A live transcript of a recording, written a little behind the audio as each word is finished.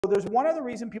there's one other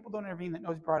reason people don't intervene that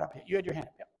Nosey brought up here. You had your hand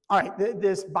up. Yep. All right,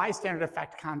 this bystander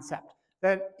effect concept,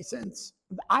 that since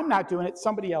I'm not doing it,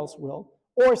 somebody else will,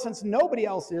 or since nobody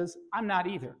else is, I'm not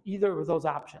either of those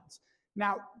options.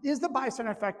 Now, is the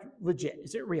bystander effect legit?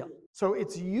 Is it real? So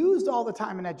it's used all the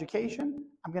time in education.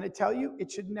 I'm going to tell you,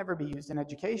 it should never be used in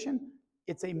education.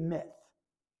 It's a myth.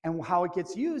 And how it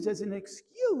gets used as an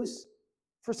excuse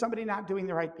for somebody not doing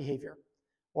the right behavior.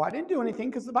 Well, I didn't do anything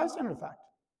because of the bystander effect.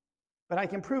 But I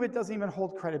can prove it doesn't even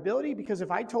hold credibility, because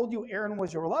if I told you Eryn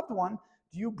was your loved one,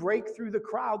 do you break through the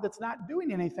crowd that's not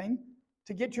doing anything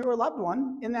to get your loved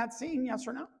one in that scene, yes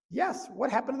or no? Yes. What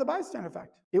happened to the bystander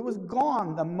effect? It was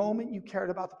gone the moment you cared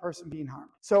about the person being harmed.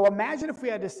 So imagine if we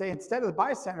had to say, instead of the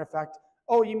bystander effect,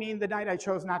 oh, you mean the night I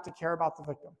chose not to care about the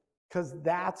victim? Because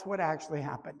that's what actually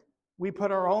happened. We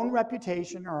put our own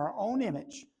reputation or our own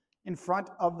image in front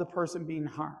of the person being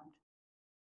harmed.